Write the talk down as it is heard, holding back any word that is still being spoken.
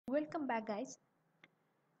Welcome back, guys.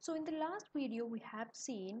 So in the last video we have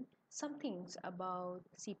seen some things about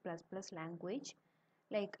C++ language,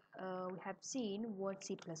 like we have seen what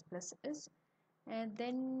C++ is, and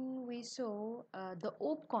then we saw the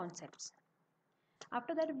OP concepts.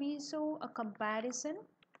 After that we saw a comparison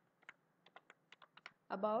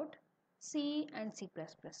about C and C++.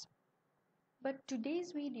 But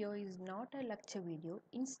today's video is not a lecture video.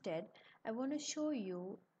 Instead, I want to show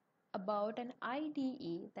you about an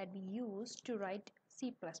IDE that we use to write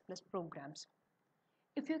C++ programs.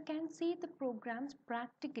 If you can see the programs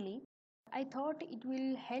practically, I thought it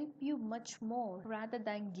will help you much more rather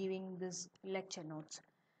than giving this lecture notes.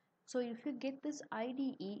 So if you get this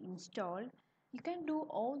IDE installed, you can do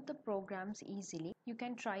all the programs easily. You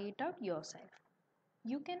can try it out yourself.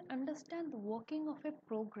 You can understand the working of a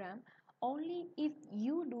program only if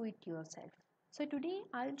you do it yourself. So today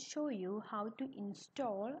I'll show you how to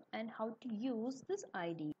install and how to use this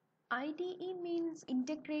IDE. IDE means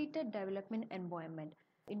Integrated Development Environment,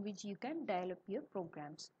 in which you can develop your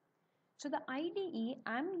programs. So the IDE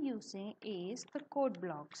I'm using is the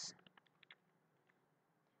CODEBLOCKS.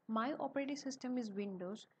 My operating system is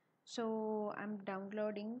Windows, so I'm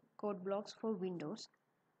downloading CODEBLOCKS for Windows.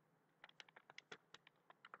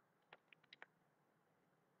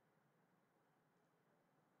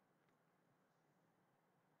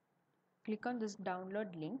 Click on this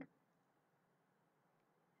download link.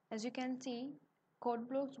 As you can see,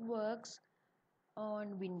 CODEBLOCKS works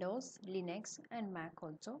on Windows, Linux and Mac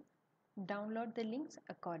also. Download the links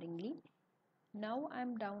accordingly. Now I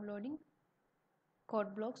am downloading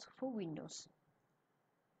CODEBLOCKS for Windows.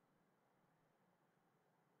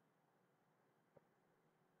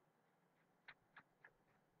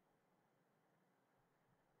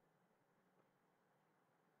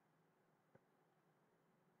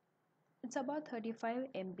 It's about 35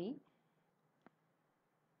 MB.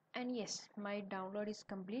 And yes, my download is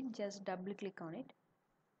complete. Just double click on it.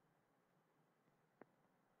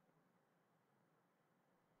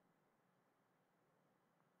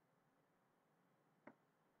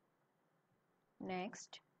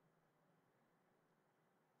 Next,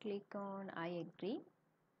 click on I agree.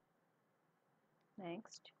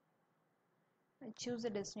 Next, choose the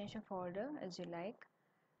destination folder as you like.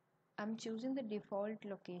 I'm choosing the default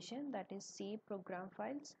location, that is C program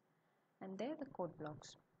files, and there the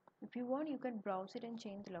CODEBLOCKS. If you want, you can browse it and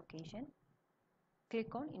change the location.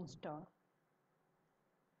 Click on install.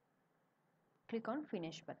 Click on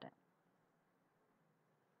finish button.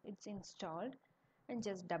 It's installed and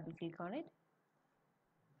just double click on it.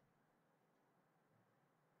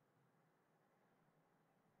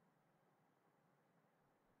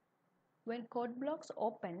 When CODEBLOCKS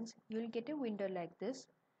opens, you will get a window like this,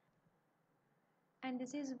 and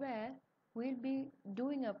this is where we'll be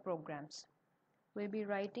doing our programs. We'll be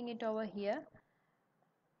writing it over here.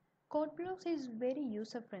 CODEBLOCKS is very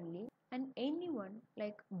user friendly, and anyone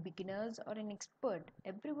like beginners or an expert,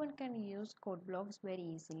 everyone can use CODEBLOCKS very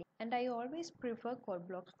easily, and I always prefer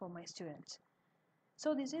CODEBLOCKS for my students.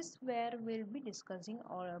 So this is where we'll be discussing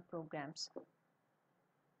all our programs.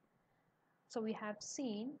 So we have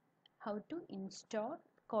seen how to install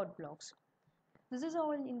CODEBLOCKS. This is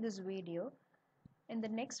all in this video. In the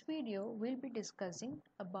next video, we'll be discussing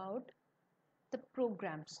about the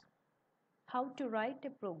programs, how to write a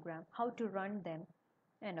program, how to run them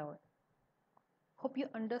and all. Hope you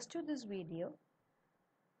understood this video.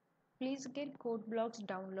 Please get CODEBLOCKS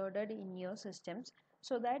downloaded in your systems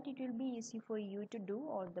so that it will be easy for you to do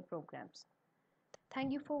all the programs.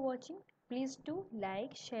 Thank you for watching. Please do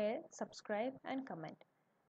like, share, subscribe and comment.